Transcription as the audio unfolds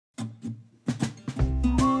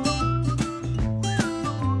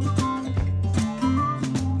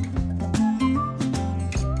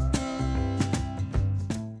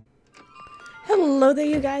Hello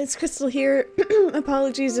there you guys, Crystal here.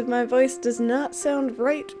 Apologies if my voice does not sound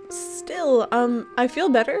right still. I feel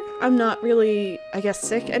better. I'm not really, I guess,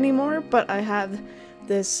 sick anymore, but I have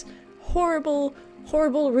this horrible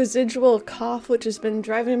residual cough which has been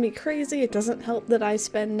driving me crazy. It doesn't help that I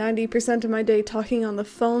spend 90% of my day talking on the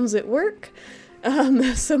phones at work.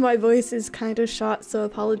 So my voice is kind of shot, so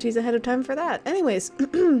apologies ahead of time for that. Anyways,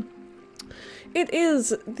 it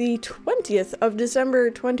is the 20th of December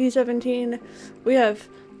 2017. We have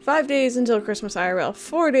 5 days until Christmas IRL,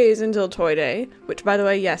 4 days until Toy Day, which, by the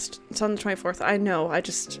way, yes, it's on the 24th. I know,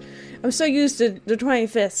 I'm so used to the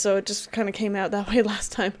 25th, so it just kind of came out that way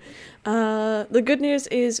last time. The good news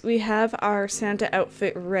is we have our Santa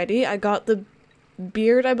outfit ready. I got the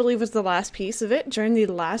beard, I believe, was the last piece of it during the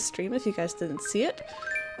last stream, if you guys didn't see it.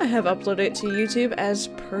 I have uploaded it to YouTube as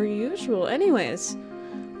per usual. Anyways,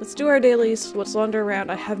 let's do our dailies. Let's wander around.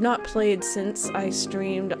 I have not played since I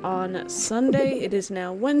streamed on Sunday. It is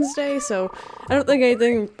now Wednesday, so I don't think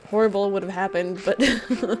anything horrible would have happened, but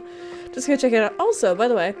just gonna check it out. Also, by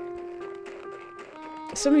the way,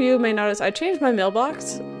 some of you may notice I changed my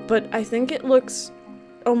mailbox, but I think it looks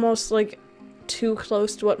almost like too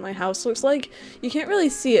close to what my house looks like. You can't really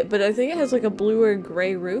see it, but I think it has like a blue or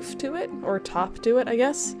gray roof to it, or top to it, I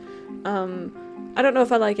guess. I don't know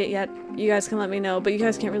if I like it yet. You guys can let me know, but you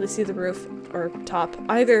guys can't really see the roof or top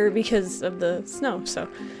either because of the snow, so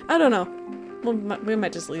I don't know. We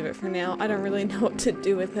might just leave it for now. I don't really know what to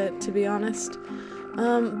do with it, to be honest.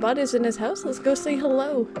 Bud is in his house. Let's go say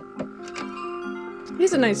hello.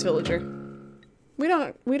 He's a nice villager. We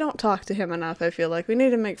don't talk to him enough, I feel like. We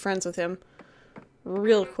need to make friends with him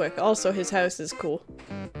real quick. Also, his house is cool.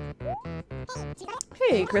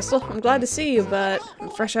 Hey, Crystal. I'm glad to see you, but I'm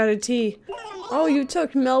fresh out of tea. Oh, you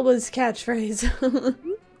took Melba's catchphrase.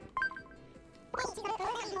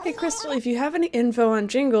 Hey, Crystal, if you have any info on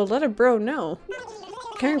Jingle, let a bro know.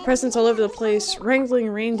 Carrying presents all over the place, wrangling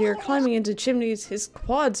reindeer, climbing into chimneys, his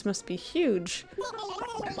quads must be huge.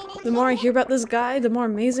 The more I hear about this guy, the more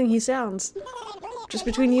amazing he sounds. Just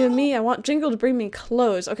between you and me, I want Jingle to bring me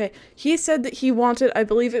clothes. Okay, he said that he wanted, I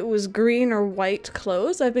believe it was green or white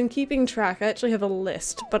clothes. I've been keeping track. I actually have a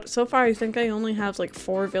list, but so far I think I only have like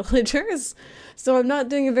 4 villagers, so I'm not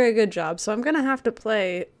doing a very good job. So I'm gonna have to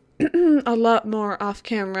play a lot more off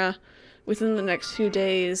camera within the next few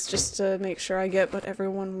days just to make sure I get what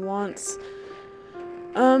everyone wants.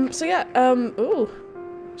 So yeah, ooh,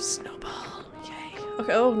 snowball.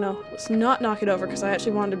 Okay, oh no, let's not knock it over because I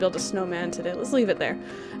actually wanted to build a snowman today. Let's leave it there.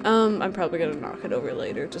 I'm probably gonna knock it over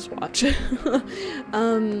later, just watch. So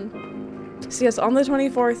yes, on the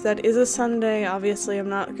 24th, that is a Sunday. Obviously, I'm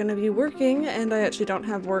not gonna be working, and I actually don't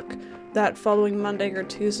have work that following Monday or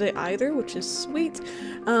Tuesday either, which is sweet.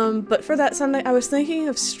 But for that Sunday, I was thinking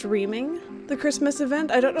of streaming the Christmas event.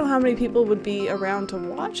 I don't know how many people would be around to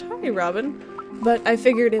watch. Hi, Robin. But I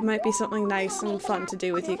figured it might be something nice and fun to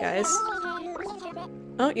do with you guys.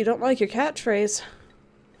 Oh, you don't like your catchphrase.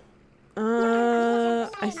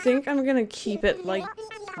 I think I'm gonna keep it like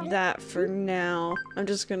that for now. I'm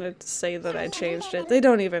just gonna say that I changed it. They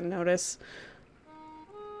don't even notice.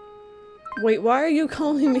 Wait, why are you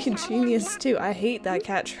calling me genius too? I hate that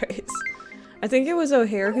catchphrase. I think it was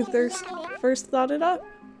O'Hare who first thought it up.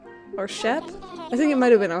 Or Shep? I think it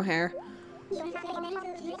might have been O'Hare.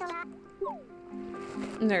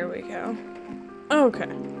 There we go.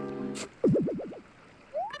 Okay.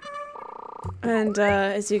 And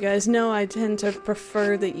as you guys know, I tend to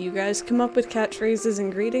prefer that you guys come up with catchphrases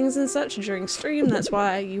and greetings and such during stream. That's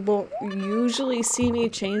why you won't usually see me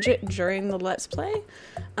change it during the Let's Play.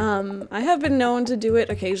 I have been known to do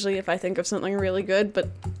it occasionally if I think of something really good, but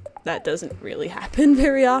that doesn't really happen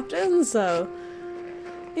very often, so...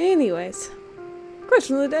 Anyways.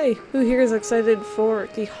 Question of the day. Who here is excited for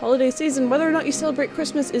the holiday season? Whether or not you celebrate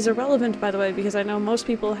Christmas is irrelevant, by the way, because I know most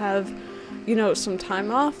people have, you know, some time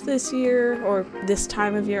off this year, or this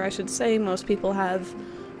time of year I should say. Most people have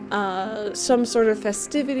some sort of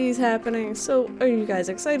festivities happening, so are you guys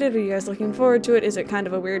excited? Are you guys looking forward to it? Is it kind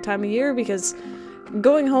of a weird time of year? Because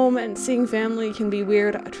going home and seeing family can be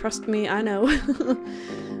weird, trust me, I know.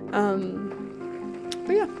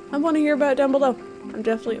 But yeah, I want to hear about it down below. I'm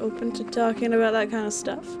definitely open to talking about that kind of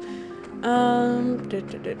stuff.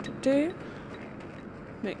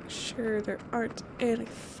 Make sure there aren't any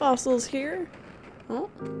fossils here. Oh.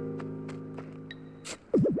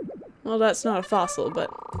 Well, that's not a fossil, but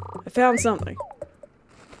I found something.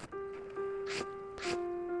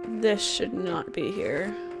 This should not be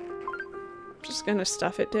here. Just gonna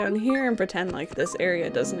stuff it down here and pretend like this area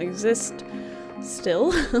doesn't exist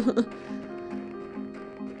still.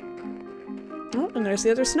 Oh, and there's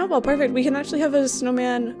the other snowball. Perfect. We can actually have a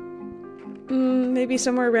snowman Maybe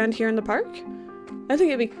somewhere around here in the park? I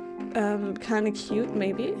think it'd be kind of cute,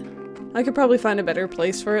 maybe. I could probably find a better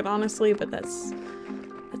place for it, honestly, but that's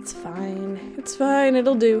fine. It's fine,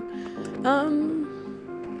 it'll do.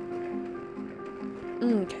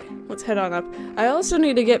 Okay, let's head on up. I also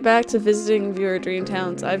need to get back to visiting Viewer Dream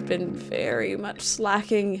Towns. I've been very much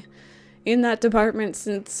slacking in that department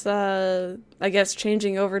since, I guess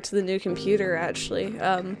changing over to the new computer, actually.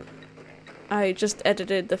 I just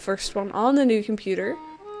edited the first one on the new computer,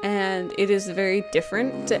 and it is very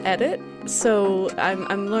different to edit, so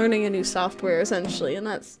I'm learning a new software, essentially, and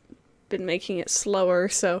that's been making it slower,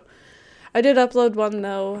 so... I did upload one,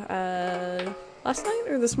 though, last night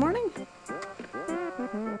or this morning?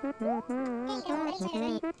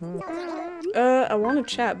 I want to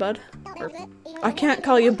chat, bud. Or, I can't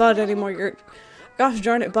call you bud anymore, you're... Gosh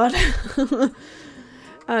darn it, bud.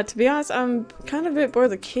 To be honest, I'm kind of a bit bored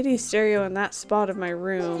of the kitty stereo in that spot of my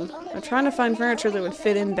room. I'm trying to find furniture that would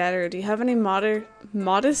fit in better. Do you have any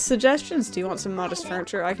modest suggestions? Do you want some modest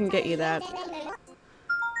furniture? I can get you that.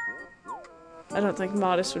 I don't think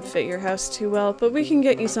modest would fit your house too well, but we can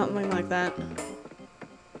get you something like that.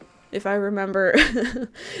 If I remember.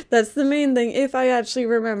 That's the main thing, if I actually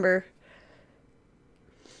remember.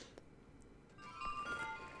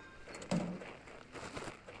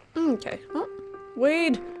 Okay. Oh,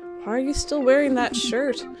 Wade, why are you still wearing that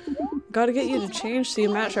shirt? Gotta get you to change so you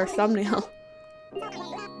match our thumbnail.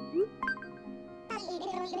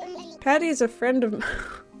 Patty's a friend of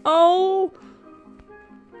Oh!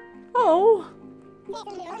 Oh!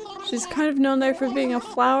 She's kind of known there for being a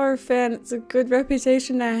flower fan. It's a good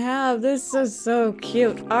reputation to have. This is so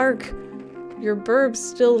cute. Ark, your burb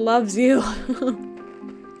still loves you.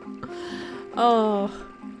 Oh.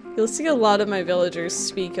 You'll see a lot of my villagers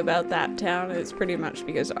speak about that town. It's pretty much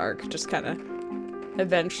because Ark just kind of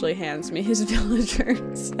eventually hands me his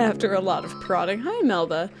villagers after a lot of prodding. Hi,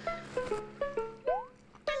 Melba.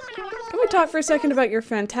 Can we talk for a second about your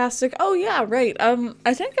fantastic... Oh yeah, right.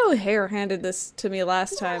 I think O'Hare handed this to me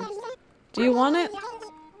last time. Do you want it?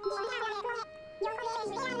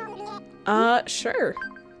 Sure.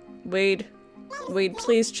 Wade,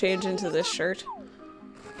 please change into this shirt.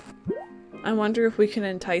 I wonder if we can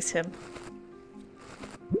entice him.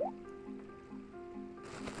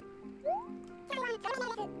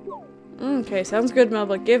 Okay, sounds good,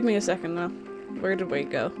 Melba. Give me a second, though. Where did Wade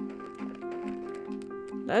go?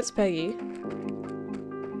 That's Peggy.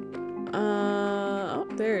 Oh,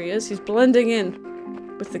 there he is. He's blending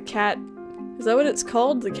in with the cat. Is that what it's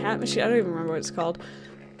called? The cat machine? I don't even remember what it's called.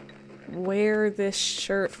 Wear this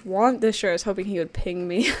shirt. Want this shirt. I was hoping he would ping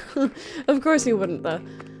me. Of course he wouldn't, though.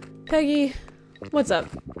 Peggy, what's up?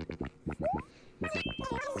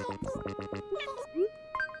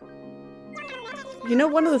 You know,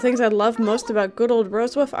 one of the things I love most about good old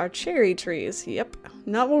RoseWood are cherry trees. Yep.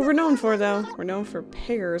 Not what we're known for, though. We're known for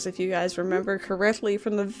pears, if you guys remember correctly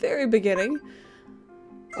from the very beginning.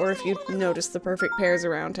 Or if you noticed the perfect pears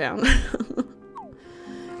around town.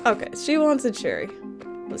 Okay, she wants a cherry.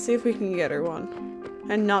 Let's see if we can get her one.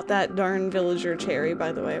 And not that darn villager cherry,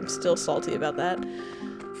 by the way. I'm still salty about that.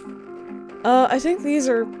 I think these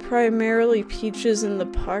are primarily peaches in the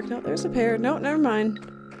park. No, there's a pear. No, never mind.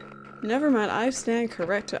 Never mind, I stand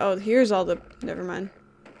corrected. Oh, here's all the... Never mind.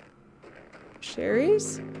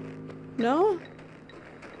 Cherries? No?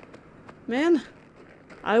 Man,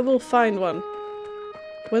 I will find one.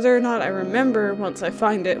 Whether or not I remember once I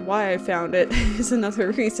find it why I found it is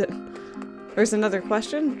another reason. There's another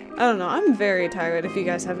question? I don't know, I'm very tired if you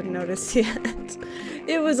guys haven't noticed yet.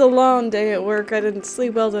 It was a long day at work. I didn't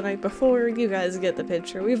sleep well the night before. You guys get the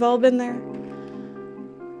picture. We've all been there.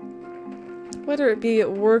 Whether it be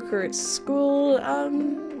at work or at school,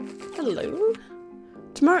 hello?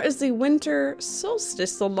 Tomorrow is the winter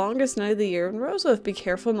solstice, the longest night of the year in RoseWood. Be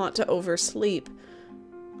careful not to oversleep.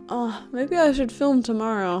 Oh, maybe I should film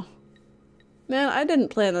tomorrow. Man, I didn't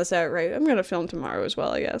plan this out right. I'm gonna film tomorrow as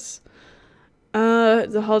well, I guess.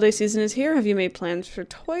 The holiday season is here. Have you made plans for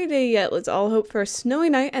Toy Day yet? Let's all hope for a snowy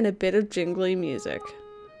night and a bit of jingly music.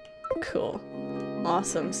 Cool.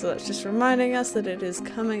 Awesome. So that's just reminding us that it is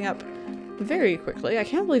coming up very quickly. I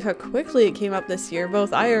can't believe how quickly it came up this year, both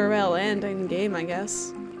IRL and in-game, I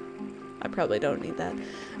guess. I probably don't need that.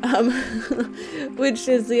 Which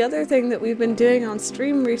is the other thing that we've been doing on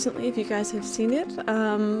stream recently, if you guys have seen it.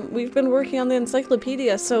 We've been working on the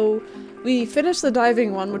encyclopedia, so we finished the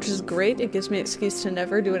diving one, which is great. It gives me an excuse to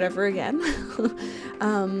never do it ever again.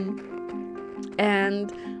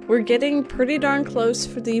 And we're getting pretty darn close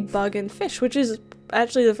for the bug and fish, which is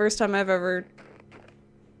actually the first time I've ever...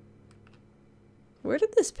 Where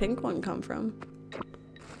did this pink one come from?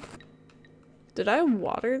 Did I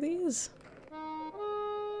water these?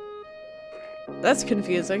 That's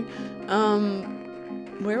confusing.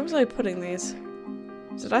 Where was I putting these?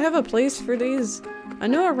 Did I have a place for these? I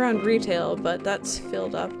know around retail, but that's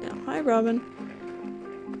filled up now. Hi, Robin.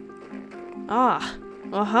 Ah.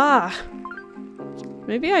 Aha!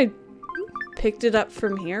 Maybe I picked it up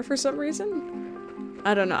from here for some reason?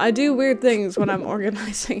 I don't know. I do weird things when I'm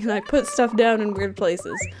organizing and I put stuff down in weird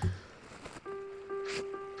places.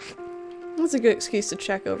 That's a good excuse to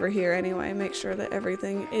check over here anyway, make sure that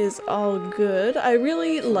everything is all good. I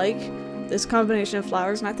really like this combination of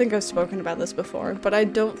flowers, and I think I've spoken about this before, but I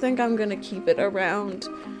don't think I'm gonna keep it around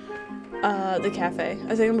the cafe.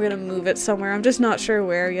 I think I'm gonna move it somewhere. I'm just not sure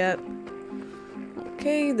where yet.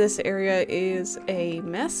 Okay, this area is a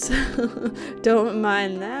mess. Don't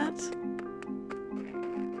mind that.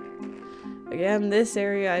 Again, this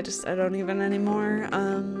area, I don't even anymore.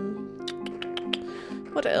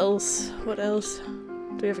 What else? What else?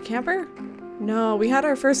 Do we have a camper? No, we had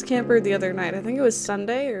our first camper the other night. I think it was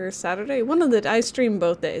Sunday or Saturday. I streamed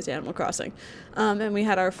both days, Animal Crossing. And we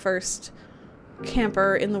had our first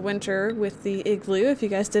camper in the winter with the igloo, if you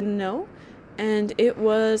guys didn't know. And it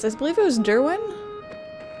was, I believe it was Derwin?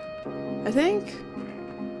 I think?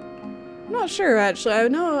 I'm not sure, actually.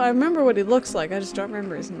 I remember what he looks like. I just don't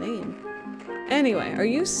remember his name. Anyway, are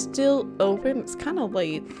you still open? It's kind of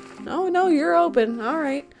late. Oh, no, you're open.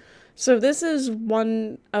 Alright. So this is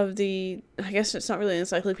one of the, I guess it's not really an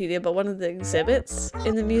encyclopedia, but one of the exhibits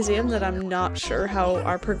in the museum that I'm not sure how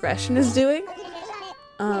our progression is doing.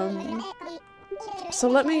 So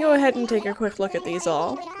let me go ahead and take a quick look at these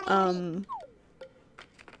all.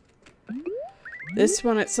 This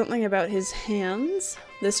one, it's something about his hands.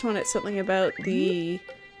 This one, it's something about the,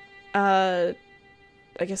 I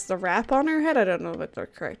guess the wrap on her head? I don't know what the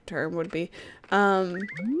correct term would be.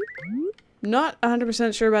 Not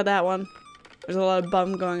 100% sure about that one. There's a lot of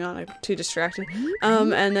bum going on. I'm too distracted.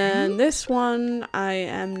 And then this one, I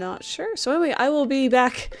am not sure. So anyway, I will be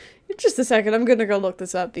back in just a second. I'm gonna go look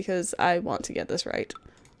this up because I want to get this right.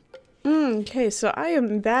 Okay, so I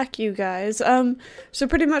am back, you guys. So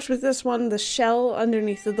pretty much with this one, the shell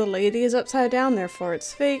underneath of the lady is upside down, therefore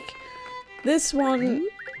it's fake. This one,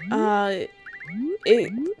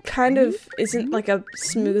 it kind of isn't like a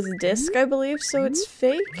smooth disc, I believe, so it's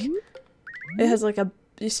fake. It has like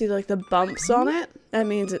you see like the bumps on it? That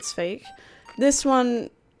means it's fake. This one,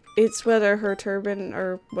 it's whether her turban,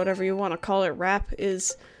 or whatever you want to call it, wrap,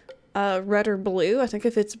 is red or blue. I think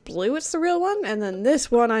if it's blue, it's the real one. And then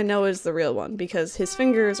this one I know is the real one, because his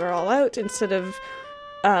fingers are all out instead of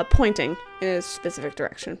pointing in a specific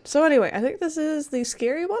direction. So anyway, I think this is the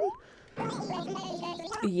scary one.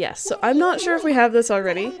 Yes, so I'm not sure if we have this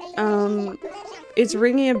already. It's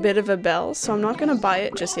ringing a bit of a bell, so I'm not gonna buy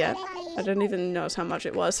it just yet. I didn't even notice how much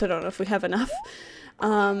it was, so I don't know if we have enough.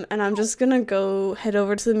 And I'm just gonna go head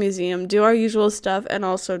over to the museum, do our usual stuff, and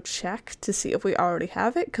also check to see if we already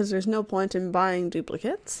have it, because there's no point in buying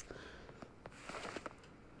duplicates.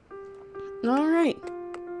 Alright.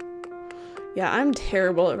 Yeah, I'm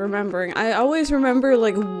terrible at remembering. I always remember,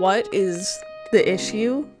 like, what is the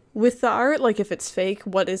issue with the art, like if it's fake,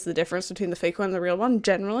 what is the difference between the fake one and the real one,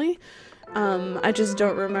 generally. I just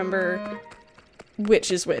don't remember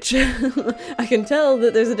which is which. I can tell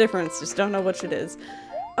that there's a difference, just don't know which it is.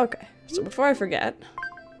 Okay, so before I forget.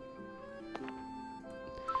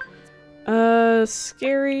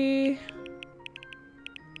 Scary.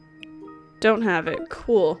 Don't have it.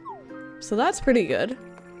 Cool. So that's pretty good.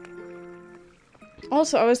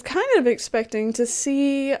 Also, I was kind of expecting to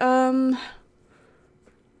see, oh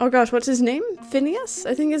gosh, what's his name? Phineas,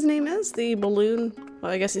 I think his name is? The balloon,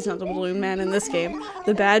 well, I guess he's not the balloon man in this game.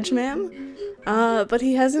 The badge man. But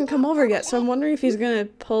he hasn't come over yet, so I'm wondering if he's gonna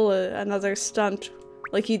pull another stunt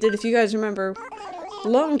like he did, if you guys remember, a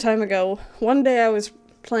long time ago. One day I was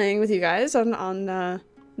playing with you guys on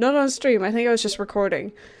not on stream, I think I was just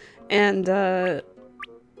recording. And,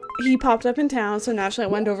 he popped up in town, so naturally I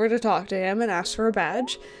went over to talk to him and asked for a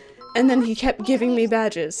badge. And then he kept giving me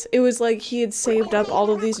badges. It was like he had saved up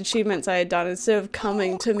all of these achievements I had done instead of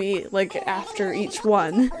coming to me, like, after each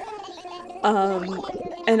one.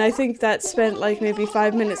 And I think that spent, like, maybe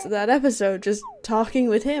 5 minutes of that episode just talking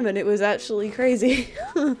with him, and it was actually crazy.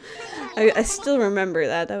 I still remember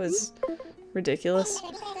that. That was ridiculous.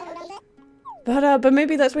 But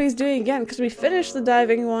maybe that's what he's doing again, because we finished the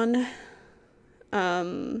diving one.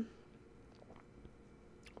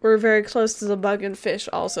 We're very close to the bug and fish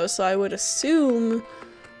also, so I would assume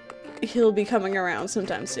he'll be coming around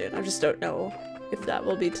sometime soon. I just don't know if that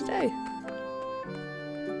will be today.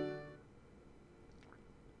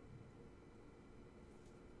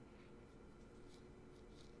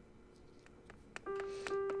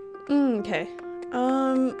 Okay.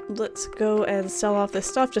 Let's let's go and sell off this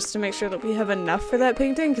stuff just to make sure that we have enough for that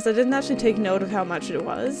painting, because I didn't actually take note of how much it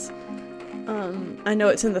was. I know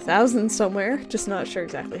it's in the thousands somewhere, just not sure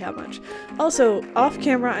exactly how much. Also, off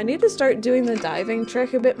camera, I need to start doing the diving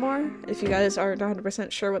trick a bit more, if you guys aren't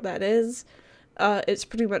 100% sure what that is. It's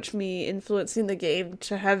pretty much me influencing the game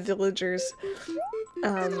to have villagers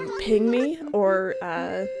ping me, or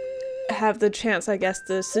have the chance, I guess,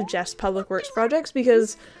 to suggest public works projects,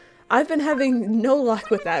 because I've been having no luck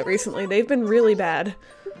with that recently. They've been really bad.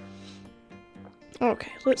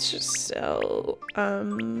 Okay, let's just sell,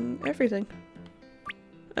 everything.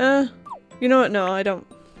 You know what? No, I don't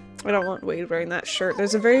want Wade wearing that shirt.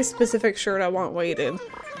 There's a very specific shirt I want Wade in.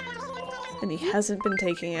 And he hasn't been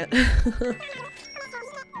taking it.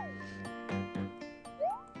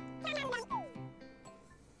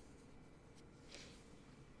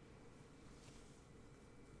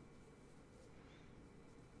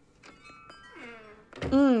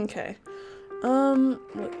 Okay.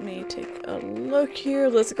 Let me take a look here.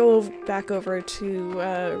 Let's go back over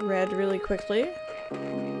to, Red really quickly.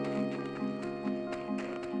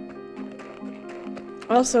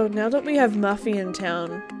 Also, now that we have Muffy in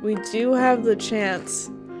town, we do have the chance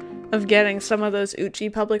of getting some of those Uchi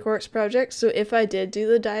public works projects, so if I did do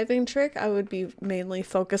the diving trick, I would be mainly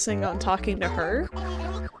focusing on talking to her.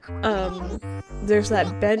 There's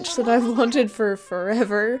that bench that I've wanted for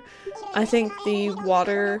forever. I think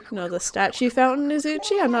the statue fountain is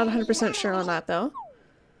Uchi. I'm not 100% sure on that though.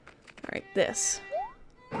 Alright, this.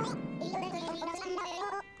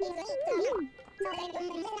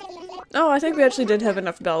 Oh, I think we actually did have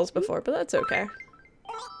enough bells before, but that's okay.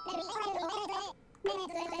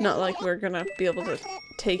 Not like we're gonna be able to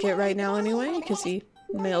take it right now anyway, because he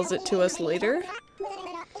mails it to us later.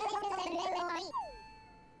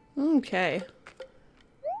 Okay.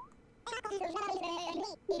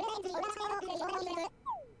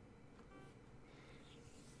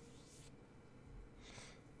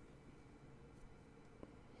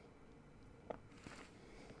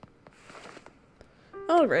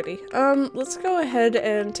 Alrighty, let's go ahead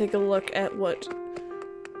and take a look at what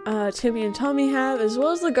Timmy and Tommy have, as well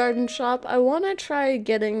as the garden shop. I want to try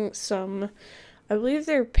getting some, I believe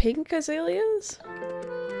they're pink azaleas?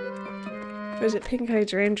 Or is it pink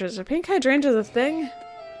hydrangeas? Are pink hydrangeas a thing?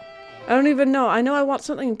 I don't even know. I know I want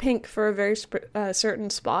something pink for a very certain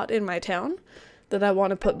spot in my town that I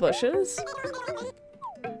want to put bushes.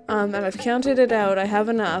 And I've counted it out. I have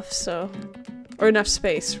enough, so... Or enough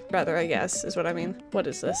space, rather, I guess, is what I mean. What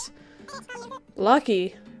is this?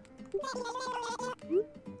 Lucky.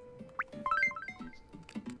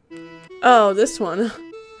 Oh, this one.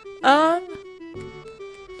 I'll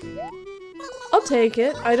take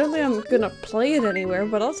it. I don't think I'm gonna play it anywhere,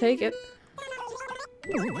 but I'll take it.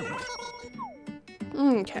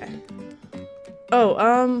 Okay.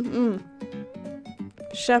 Oh,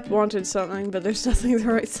 Shep wanted something, but there's nothing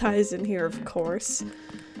the right size in here, of course.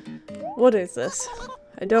 What is this?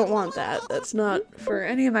 I don't want that. That's not for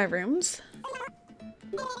any of my rooms.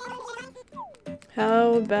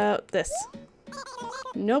 How about this?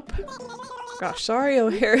 Nope. Gosh, sorry,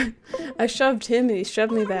 O'Hare. I shoved him and he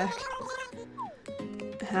shoved me back.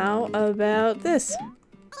 How about this?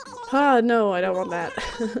 Ah, no, I don't want that.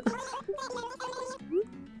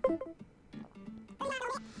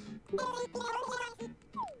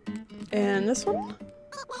 And this one?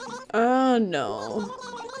 No.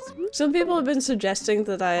 Some people have been suggesting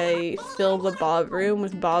that I fill the Bob room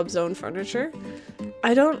with Bob's own furniture.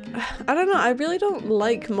 I don't know, I really don't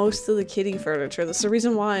like most of the kitty furniture. That's the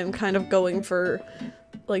reason why I'm kind of going for,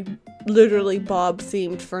 like, literally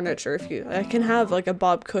Bob-themed furniture. I can have, like, a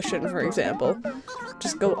Bob cushion, for example.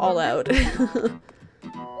 Just go all out.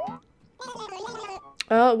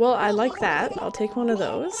 Well, I like that. I'll take one of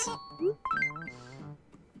those.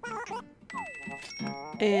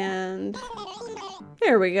 And...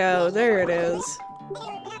 there we go, there it is.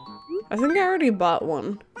 I think I already bought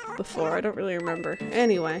one before, I don't really remember.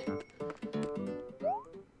 Anyway.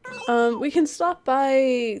 We can stop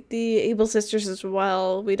by the Able Sisters as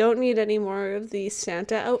well. We don't need any more of the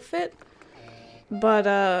Santa outfit. But,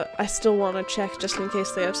 I still want to check just in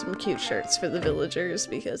case they have some cute shirts for the villagers,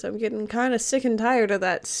 because I'm getting kind of sick and tired of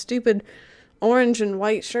that stupid orange and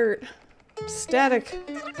white shirt. Static.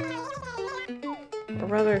 Or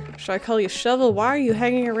rather, should I call you Shovel? Why are you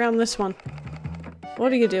hanging around this one?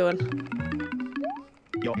 What are you doing?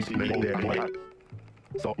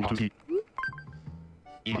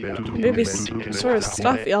 Maybe sort of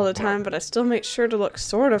stuffy all the time, but I still make sure to look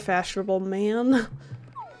sort of fashionable, man.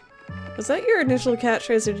 Was that your initial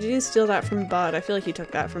catchphrase, or did you steal that from Bud? I feel like you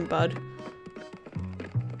took that from Bud.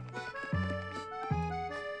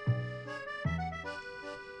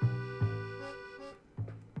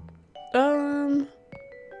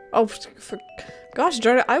 Oh, for gosh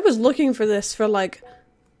darn it, I was looking for this for like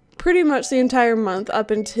pretty much the entire month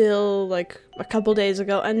up until like a couple days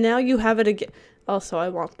ago, and now you have it again. Also, I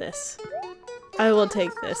want this. I will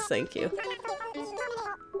take this, thank you.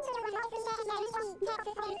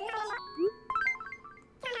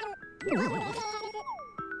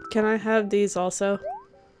 Can I have these also?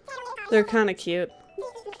 They're kind of cute.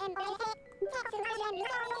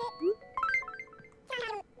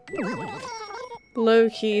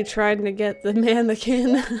 Low-key trying to get the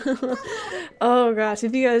mannequin. Oh gosh,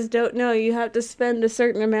 if you guys don't know, you have to spend a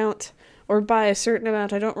certain amount, or buy a certain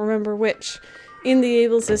amount, I don't remember which, in the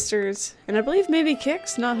Able Sisters, and I believe maybe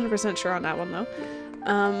Kicks, not 100% sure on that one though.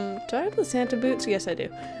 Do I have the Santa boots? Yes, I do.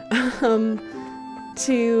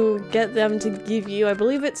 To get them to give you, I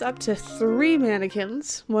believe it's up to 3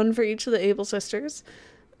 mannequins, one for each of the Able Sisters.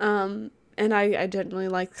 And I generally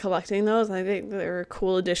like collecting those. I think they're a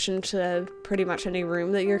cool addition to pretty much any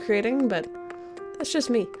room that you're creating, but that's just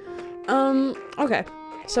me. Okay.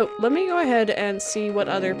 So let me go ahead and see what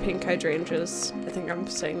other pink hydrangeas, I think I'm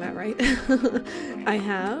saying that right, I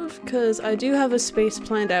have, because I do have a space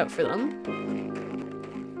planned out for them.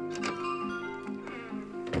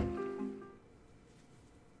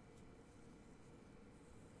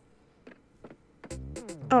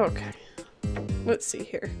 Okay. Let's see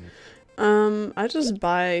here. I just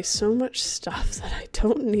buy so much stuff that I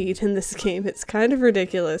don't need in this game. It's kind of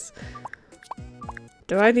ridiculous.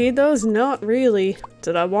 Do I need those? Not really.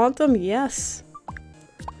 Did I want them? Yes.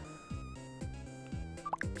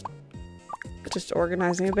 Just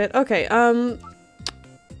organizing a bit. Okay, oh,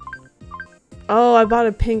 I bought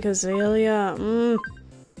a pink azalea.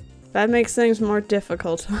 That makes things more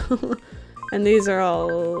difficult. And these are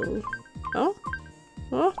all... Oh?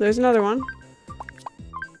 Oh, there's another one.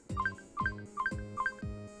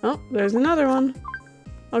 Oh, there's another one.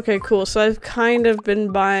 Okay, cool. So I've kind of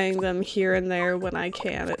been buying them here and there when I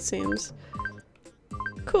can, it seems.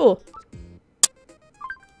 Cool.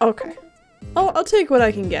 Okay. Oh, I'll take what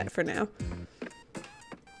I can get for now.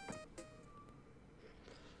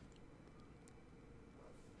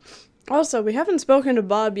 Also, we haven't spoken to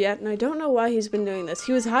Bob yet, and I don't know why he's been doing this.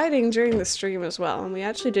 He was hiding during the stream as well, and we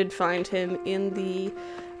actually did find him in the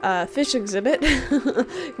fish exhibit,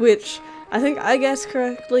 which I think I guessed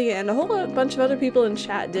correctly, and a whole bunch of other people in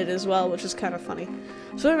chat did as well, which is kind of funny.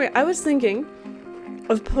 So anyway, I was thinking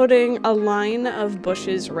of putting a line of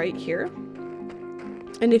bushes right here.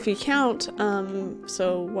 And if you count,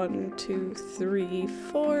 so 1, 2, 3,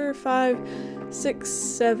 4, 5, 6,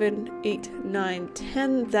 7, 8, 9,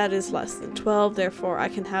 10, that is less than 12, therefore I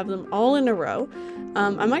can have them all in a row.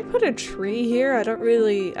 I might put a tree here, I don't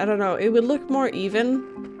know, it would look more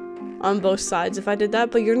even on both sides if I did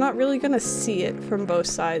that, but you're not really gonna see it from both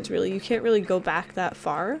sides, really. You can't really go back that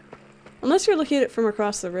far. Unless you're looking at it from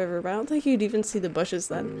across the river, but I don't think you'd even see the bushes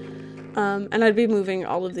then. And I'd be moving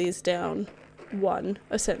all of these down 1,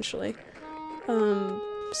 essentially.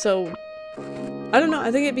 So, I don't know, I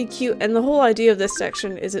think it'd be cute, and the whole idea of this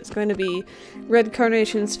section is it's going to be red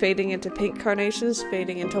carnations fading into pink carnations,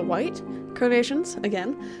 fading into white carnations,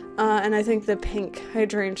 again. And I think the pink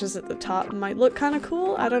hydrangeas at the top might look kind of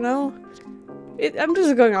cool, I don't know. I'm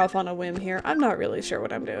just going off on a whim here, I'm not really sure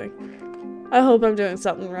what I'm doing. I hope I'm doing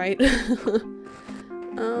something right.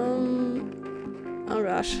 Oh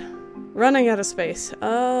gosh. Running out of space.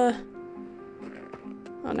 Oh,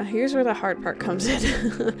 now here's where the hard part comes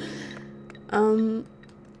in.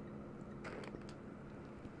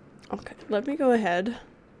 Okay, let me go ahead.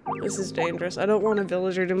 This is dangerous. I don't want a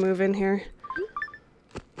villager to move in here.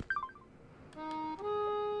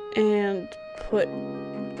 And put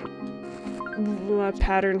a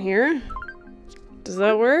pattern here. Does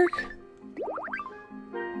that work?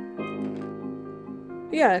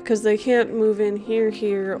 Yeah, because they can't move in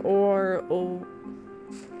here, or... Oh.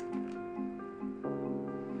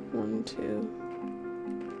 1, 2...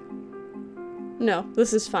 No,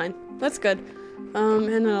 this is fine. That's good. And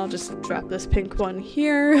then I'll just drop this pink one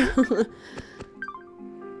here.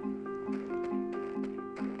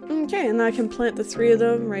 Okay, and I can plant the 3 of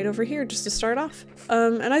them right over here just to start off.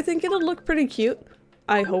 And I think it'll look pretty cute.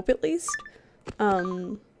 I hope, at least.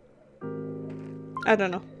 I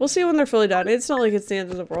don't know. We'll see when they're fully done. It's not like it's the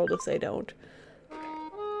end of the world if they don't.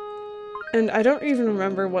 And I don't even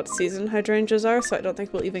remember what season hydrangeas are, so I don't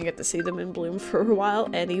think we'll even get to see them in bloom for a while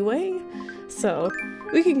anyway. So,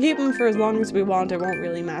 we can keep them for as long as we want, it won't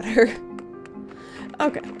really matter.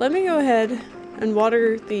 Okay, let me go ahead and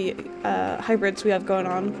water the hybrids we have going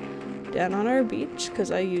on down on our beach,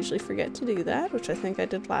 because I usually forget to do that, which I think I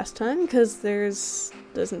did last time, because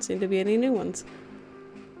doesn't seem to be any new ones.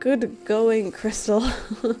 Good going, Crystal.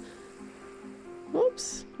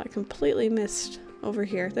 Oops. I completely missed over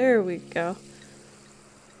here. There we go.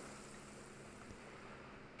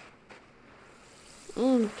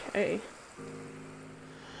 Okay.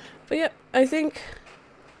 But yeah, I think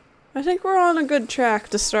we're on a good track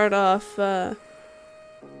to start off, how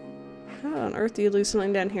on earth do you lose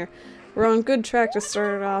something down here? We're on good track to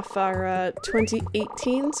start off our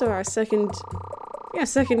 2018, so our second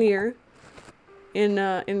year in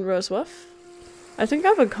RoseWood. I think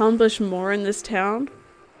I've accomplished more in this town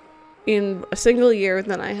in a single year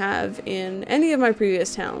than I have in any of my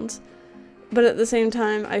previous towns. But at the same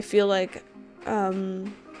time, I feel like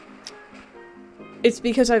it's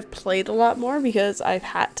because I've played a lot more, because I've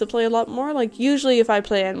had to play a lot more. Like, usually if I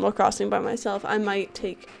play Animal Crossing by myself, I might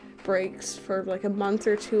take breaks for like a month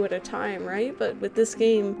or two at a time, right? But with this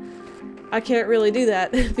game, I can't really do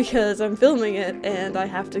that because I'm filming it and I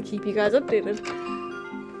have to keep you guys updated.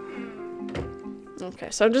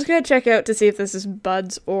 Okay, so I'm just gonna check out to see if this is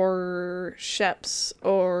Buds or Sheps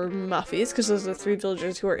or Muffies, because those are the 3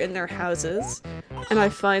 villagers who are in their houses. And I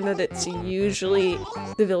find that it's usually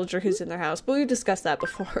the villager who's in their house, but we've discussed that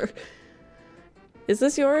before. Is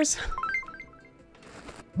this yours?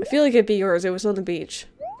 I feel like it'd be yours, it was on the beach.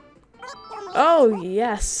 Oh,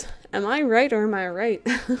 yes! Am I right or am I right?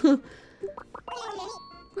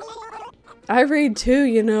 I read too,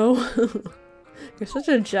 you know. You're such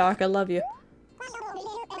a jock, I love you.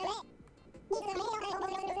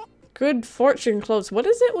 Good fortune clothes. What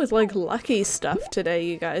is it with like lucky stuff today,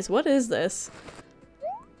 you guys? What is this?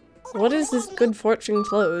 What is this good fortune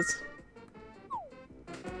clothes?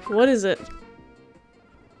 What is it?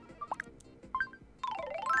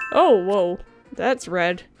 Oh, whoa. That's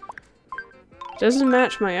red. Doesn't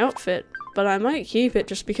match my outfit, but I might keep it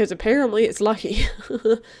just because apparently it's lucky.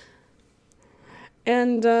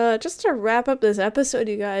 And just to wrap up this episode,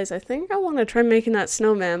 you guys, I think I want to try making that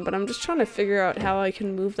snowman, but I'm just trying to figure out how I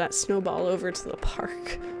can move that snowball over to the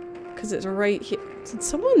park. Because it's right here. Did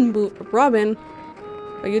someone move? Robin,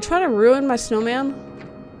 are you trying to ruin my snowman?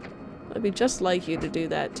 I'd be just like you to do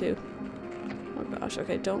that too. Oh gosh,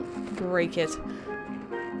 okay, don't break it.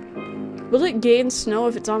 Will it gain snow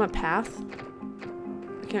if it's on a path?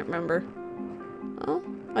 I can't remember. Oh,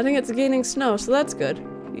 I think it's gaining snow, so that's good.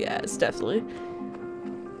 Yeah, it's definitely.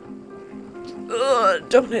 Ugh,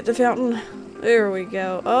 don't hit the fountain. There we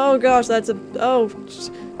go. Oh gosh, that's a- oh,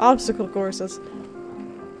 obstacle courses.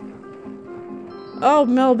 Oh,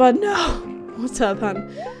 Melba, no! What's up, hon?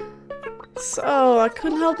 So, I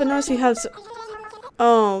couldn't help but notice you have so-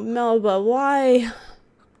 oh, Melba, why?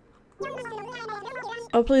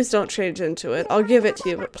 Oh, please don't change into it. I'll give it to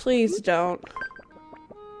you, but please don't.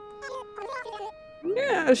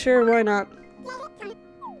 Yeah, sure, why not?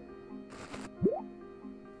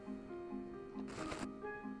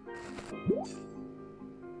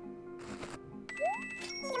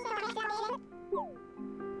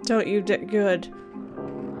 Don't you did good.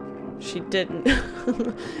 She didn't.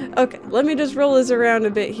 Okay, let me just roll this around a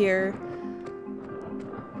bit here.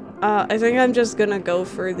 I think I'm just gonna go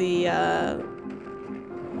for the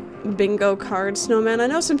bingo card snowman. I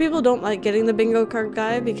know some people don't like getting the bingo card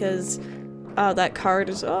guy because that card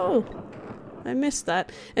is- oh, I missed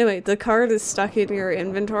that. Anyway, the card is stuck in your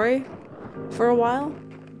inventory for a while,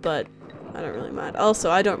 but I don't really mind.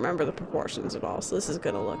 Also, I don't remember the proportions at all, so this is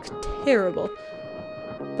gonna look terrible.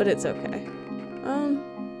 But it's okay.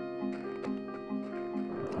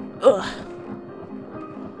 Ugh.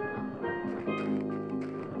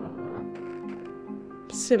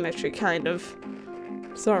 Symmetry, kind of.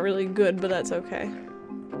 It's not really good, but that's okay.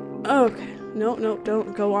 Okay. No, no,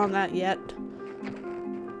 don't go on that yet.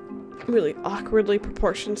 Really awkwardly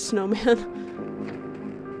proportioned snowman.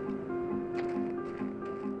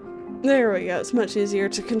 There we go. It's much easier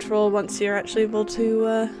to control once you're actually able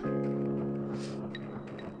to,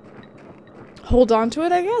 hold on to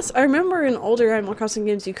it, I guess? I remember in older Animal Crossing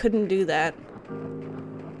games you couldn't do that.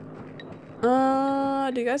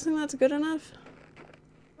 Do you guys think that's good enough?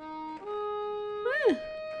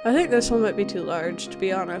 I think this one might be too large, to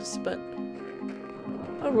be honest, but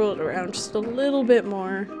I'll roll it around just a little bit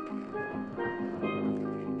more.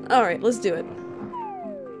 Alright, let's do it.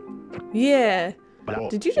 Yeah!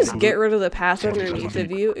 Did you just get rid of the path underneath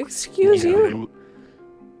of you? Excuse you?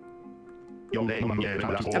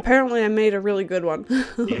 Apparently I made a really good one.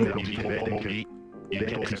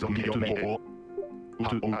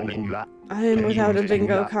 I am without a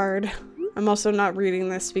bingo card. I'm also not reading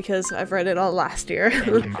this because I've read it all last year.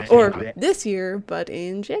 Or this year, but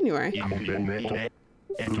in January.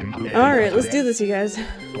 Alright, let's do this, you guys.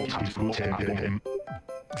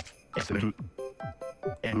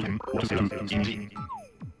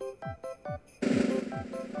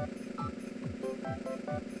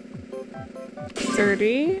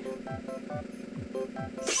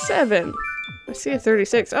 37. I see a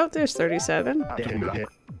 36. Oh, there's 37.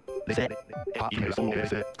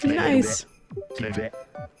 Nice.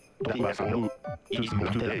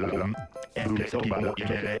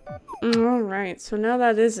 Alright, so now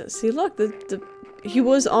that is it. See, look, he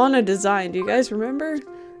was on a design. Do you guys remember?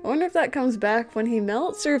 I wonder if that comes back when he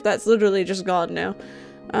melts or if that's literally just gone now.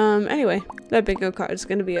 Anyway, that bingo card is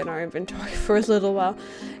going to be in our inventory for a little while.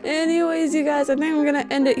 Anyways, you guys, I think I'm going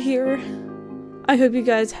to end it here. I hope you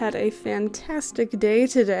guys had a fantastic day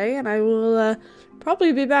today, and I will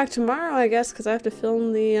probably be back tomorrow, I guess, because I have to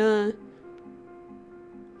film the,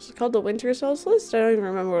 what's it called? The Winter Souls list? I don't even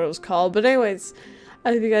remember what it was called. But anyways,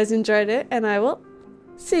 I hope you guys enjoyed it, and I will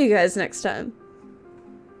see you guys next time.